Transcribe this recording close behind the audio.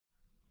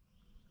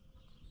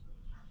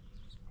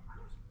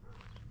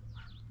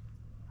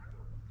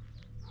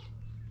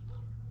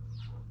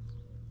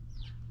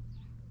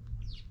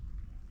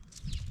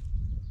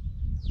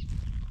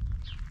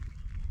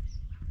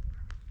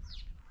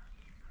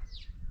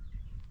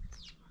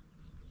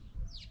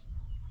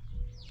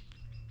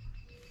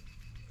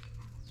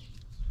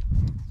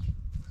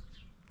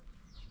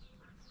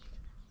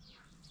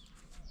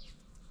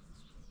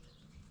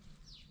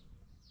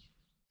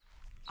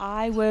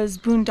I was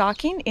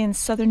boondocking in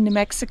southern New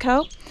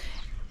Mexico,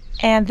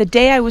 and the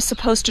day I was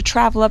supposed to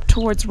travel up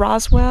towards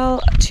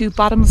Roswell to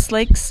Bottomless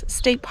Lakes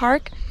State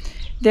Park,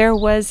 there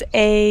was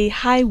a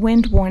high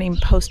wind warning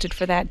posted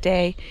for that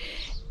day.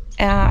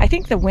 I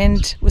think the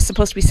wind was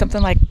supposed to be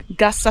something like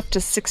gusts up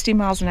to 60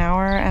 miles an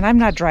hour, and I'm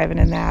not driving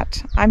in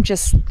that. I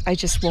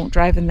just won't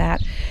drive in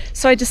that.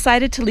 So I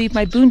decided to leave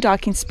my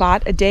boondocking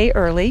spot a day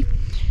early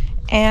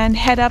and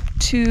head up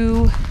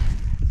to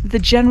the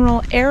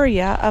general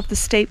area of the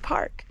state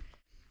park.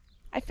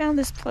 I found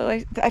this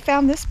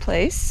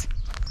place,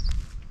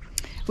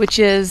 which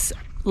is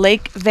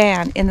Lake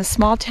Van in the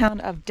small town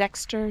of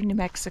Dexter, New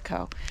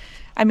Mexico.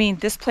 I mean,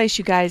 this place,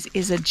 you guys,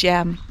 is a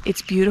gem.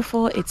 It's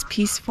beautiful, it's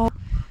peaceful,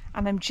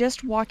 and I'm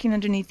just walking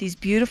underneath these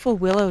beautiful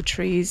willow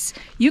trees.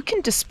 You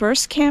can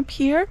disperse camp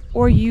here,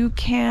 or you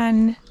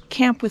can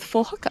camp with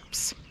full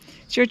hookups.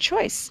 It's your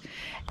choice.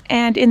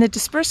 And in the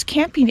dispersed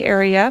camping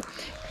area,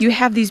 you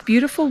have these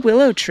beautiful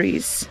willow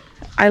trees.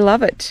 I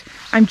love it.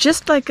 I'm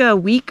just like a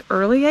week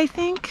early, I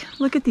think.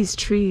 Look at these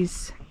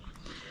trees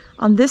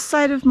on this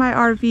side of my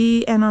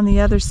RV and on the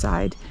other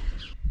side.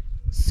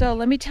 So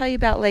let me tell you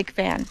about Lake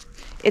Van.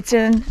 It's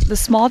in the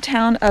small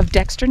town of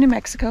Dexter, New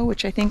Mexico,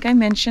 which I think I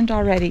mentioned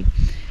already.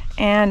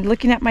 And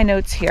looking at my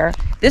notes here,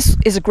 this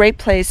is a great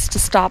place to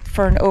stop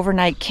for an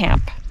overnight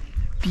camp.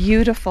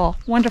 Beautiful,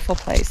 wonderful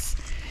place.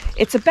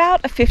 It's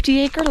about a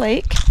 50-acre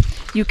lake.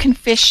 You can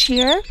fish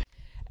here.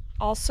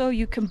 Also,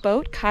 you can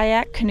boat,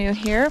 kayak, canoe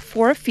here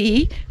for a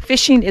fee.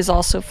 Fishing is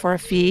also for a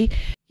fee.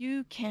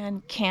 You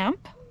can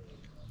camp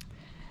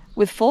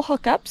with full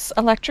hookups,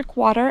 electric,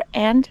 water,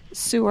 and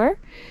sewer.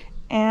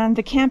 And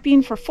the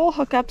camping for full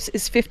hookups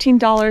is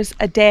 $15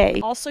 a day.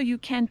 Also, you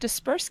can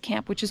disperse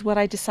camp, which is what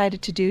I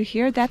decided to do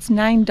here. That's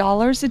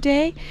 $9 a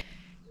day.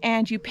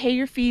 And you pay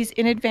your fees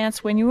in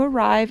advance when you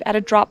arrive at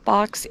a drop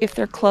box if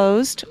they're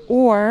closed,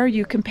 or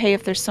you can pay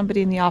if there's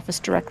somebody in the office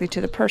directly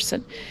to the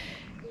person.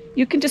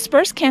 You can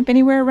disperse camp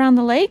anywhere around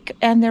the lake,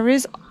 and there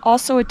is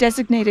also a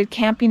designated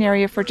camping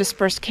area for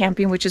dispersed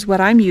camping, which is what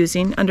I'm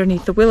using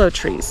underneath the willow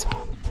trees.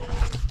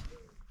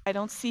 I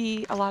don't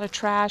see a lot of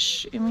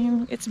trash. I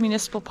mean, it's a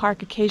municipal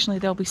park. Occasionally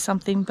there'll be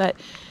something, but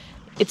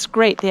it's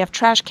great. They have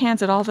trash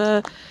cans at all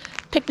the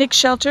picnic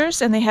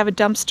shelters, and they have a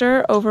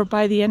dumpster over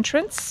by the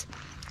entrance.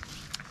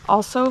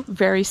 Also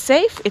very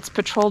safe. It's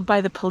patrolled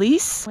by the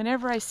police.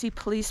 Whenever I see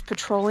police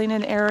patrolling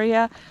an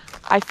area,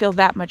 I feel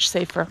that much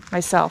safer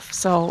myself.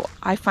 So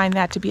I find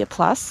that to be a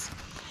plus.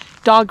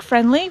 Dog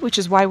friendly, which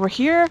is why we're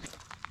here.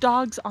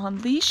 Dogs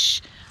on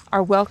leash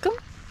are welcome.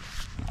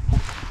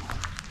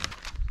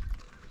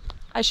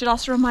 I should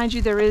also remind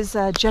you there is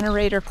a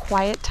generator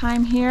quiet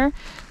time here,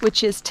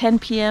 which is 10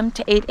 p.m.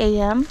 to 8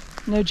 a.m.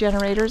 No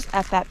generators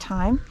at that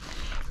time.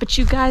 But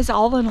you guys,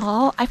 all in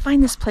all, I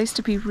find this place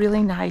to be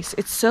really nice.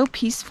 It's so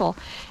peaceful.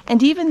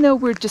 And even though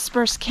we're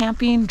dispersed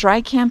camping,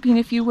 dry camping,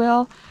 if you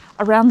will,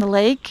 around the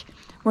lake,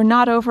 we're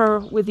not over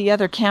with the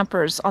other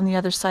campers on the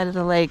other side of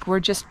the lake.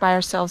 We're just by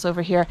ourselves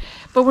over here.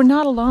 But we're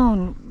not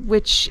alone,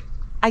 which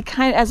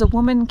as a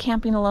woman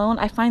camping alone,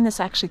 I find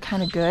this actually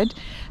kind of good.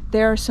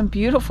 There are some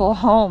beautiful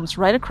homes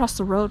right across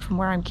the road from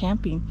where I'm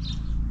camping.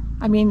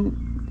 I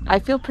mean, I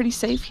feel pretty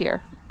safe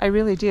here. I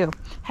really do.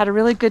 Had a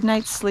really good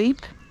night's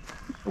sleep.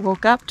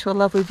 Woke up to a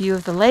lovely view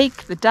of the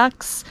lake, the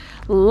ducks,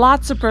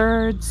 lots of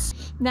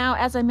birds. Now,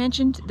 as I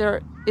mentioned,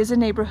 there is a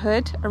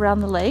neighborhood around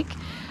the lake.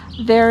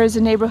 There is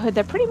a neighborhood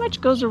that pretty much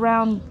goes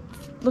around,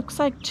 looks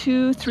like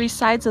 2-3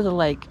 sides of the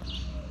lake.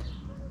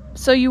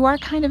 So you are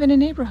kind of in a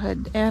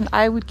neighborhood, and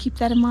I would keep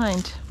that in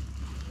mind.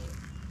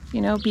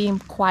 You know, being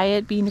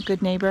quiet, being a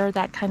good neighbor,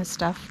 that kind of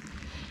stuff.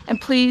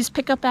 And please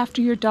pick up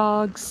after your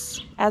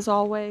dogs, as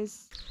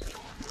always.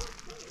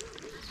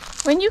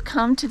 When you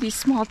come to these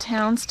small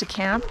towns to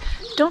camp,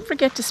 don't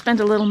forget to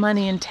spend a little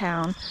money in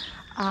town.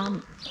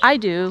 I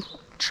do.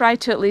 Try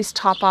to at least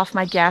top off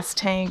my gas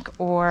tank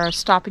or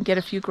stop and get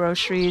a few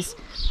groceries.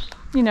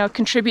 You know,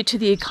 contribute to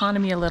the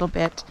economy a little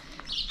bit.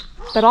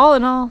 But all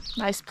in all,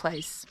 nice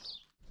place.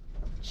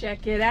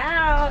 Check it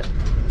out.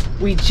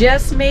 We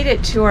just made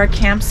it to our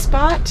camp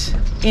spot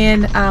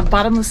in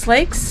Bottomless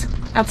Lakes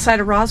outside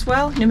of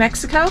Roswell, New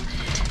Mexico.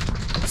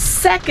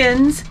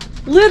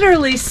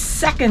 Literally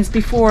seconds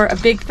before a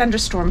big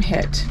thunderstorm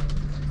hit.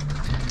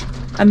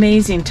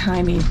 Amazing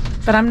timing,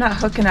 but I'm not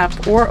hooking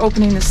up or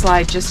opening the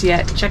slide just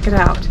yet. Check it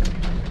out.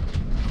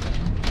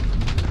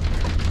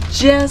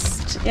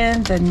 Just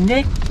in the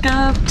nick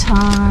of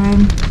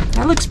time.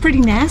 That looks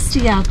pretty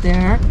nasty out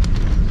there.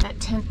 That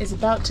tent is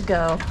about to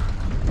go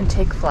and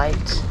take flight.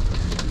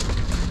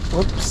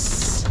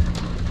 Whoops.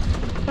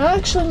 Well,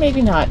 actually,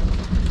 maybe not.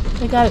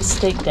 They got it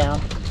staked down.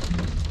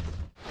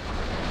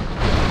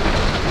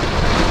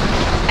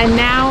 And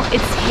now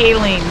it's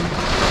hailing.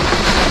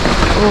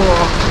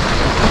 Oh,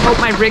 I hope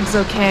my rig's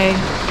okay.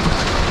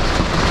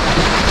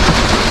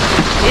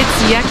 It's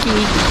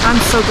yucky. I'm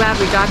so glad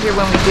we got here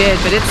when we did,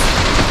 but it's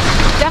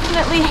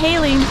definitely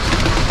hailing.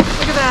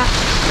 Look at that.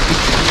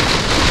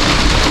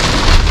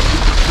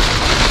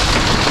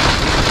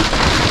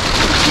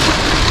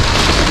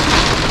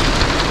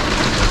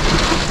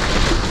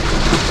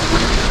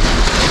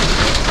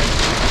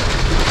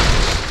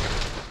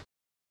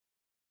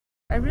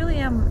 I really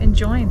am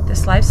enjoying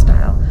this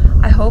lifestyle.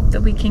 I hope that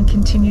we can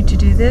continue to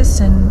do this,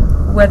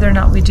 and whether or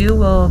not we do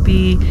will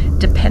be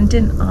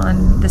dependent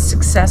on the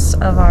success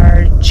of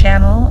our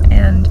channel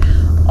and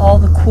all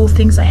the cool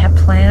things I have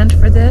planned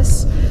for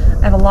this.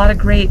 I have a lot of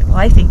great, well,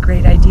 I think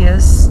great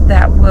ideas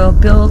that will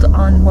build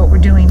on what we're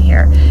doing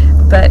here.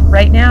 But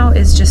right now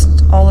is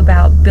just all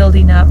about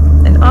building up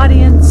an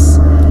audience,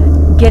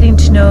 getting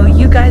to know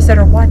you guys that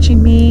are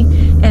watching me,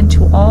 and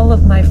to all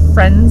of my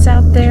friends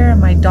out there,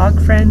 my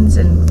dog friends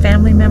and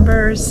family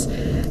members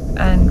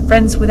and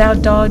friends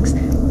without dogs.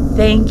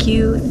 Thank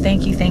you,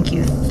 thank you, thank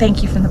you,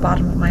 thank you from the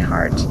bottom of my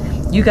heart.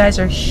 You guys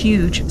are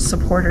huge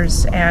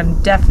supporters,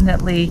 and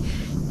definitely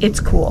it's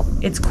cool.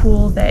 It's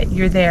cool that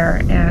you're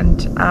there.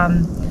 And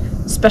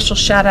special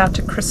shout out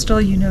to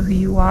Crystal, you know who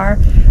you are,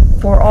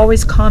 for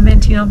always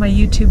commenting on my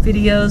YouTube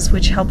videos,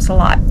 which helps a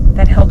lot.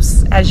 That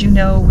helps, as you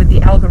know, with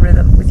the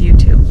algorithm with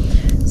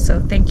YouTube. So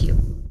thank you.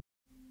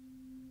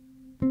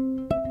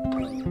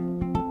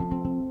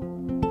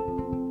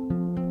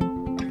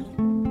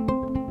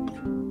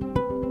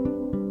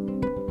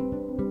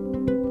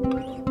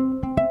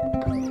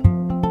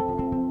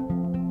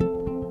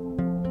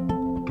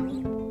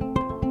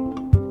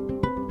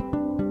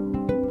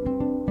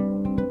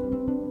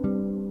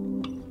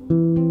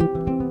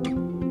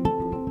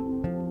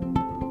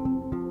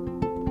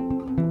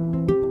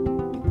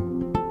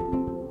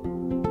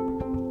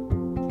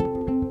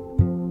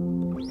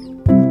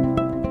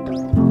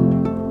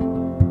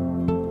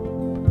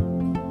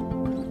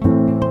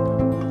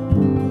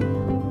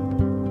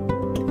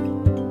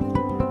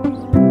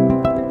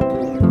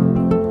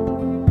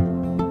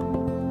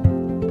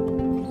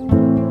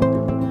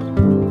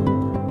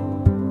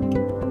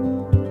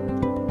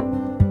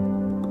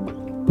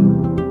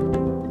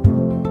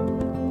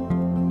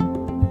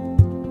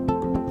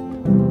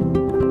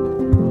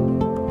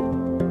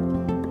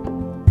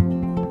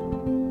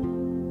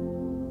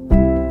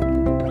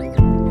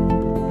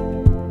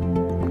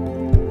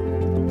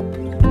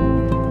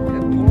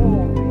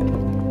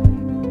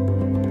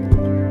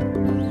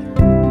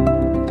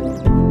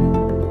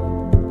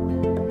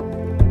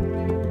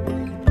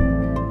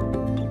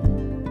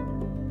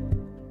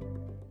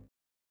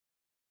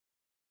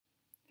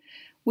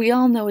 We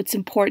all know it's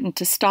important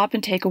to stop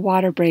and take a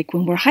water break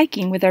when we're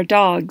hiking with our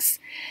dogs.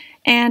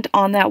 And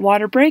on that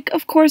water break,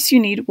 of course,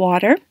 you need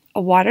water,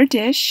 a water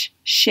dish,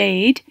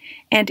 shade,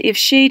 and if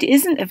shade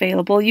isn't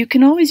available, you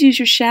can always use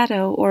your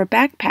shadow or a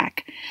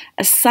backpack,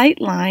 a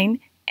sight line,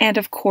 and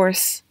of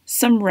course,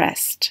 some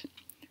rest.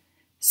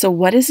 So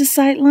what is a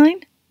sight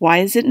line? Why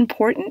is it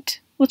important?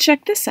 Well,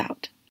 check this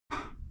out.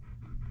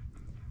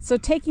 So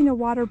taking a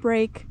water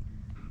break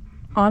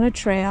on a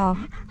trail,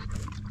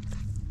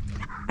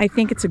 I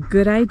think it's a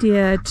good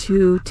idea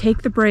to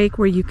take the break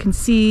where you can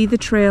see the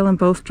trail in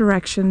both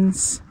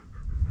directions.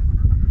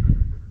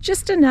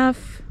 Just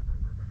enough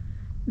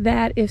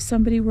that if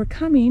somebody were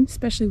coming,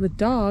 especially with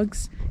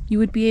dogs, you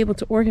would be able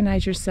to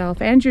organize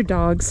yourself and your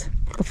dogs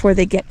before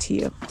they get to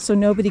you, so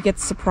nobody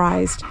gets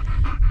surprised.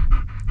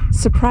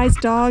 Surprise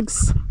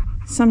dogs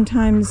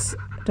sometimes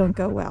don't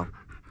go well.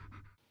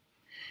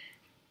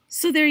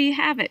 So there you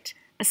have it.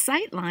 A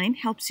sight line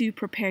helps you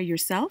prepare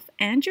yourself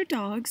and your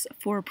dogs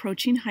for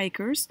approaching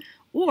hikers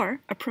or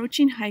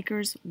approaching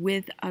hikers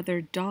with other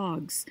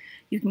dogs.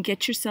 You can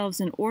get yourselves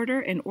in order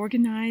and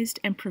organized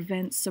and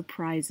prevent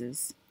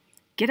surprises.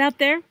 Get out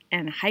there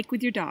and hike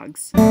with your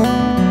dogs.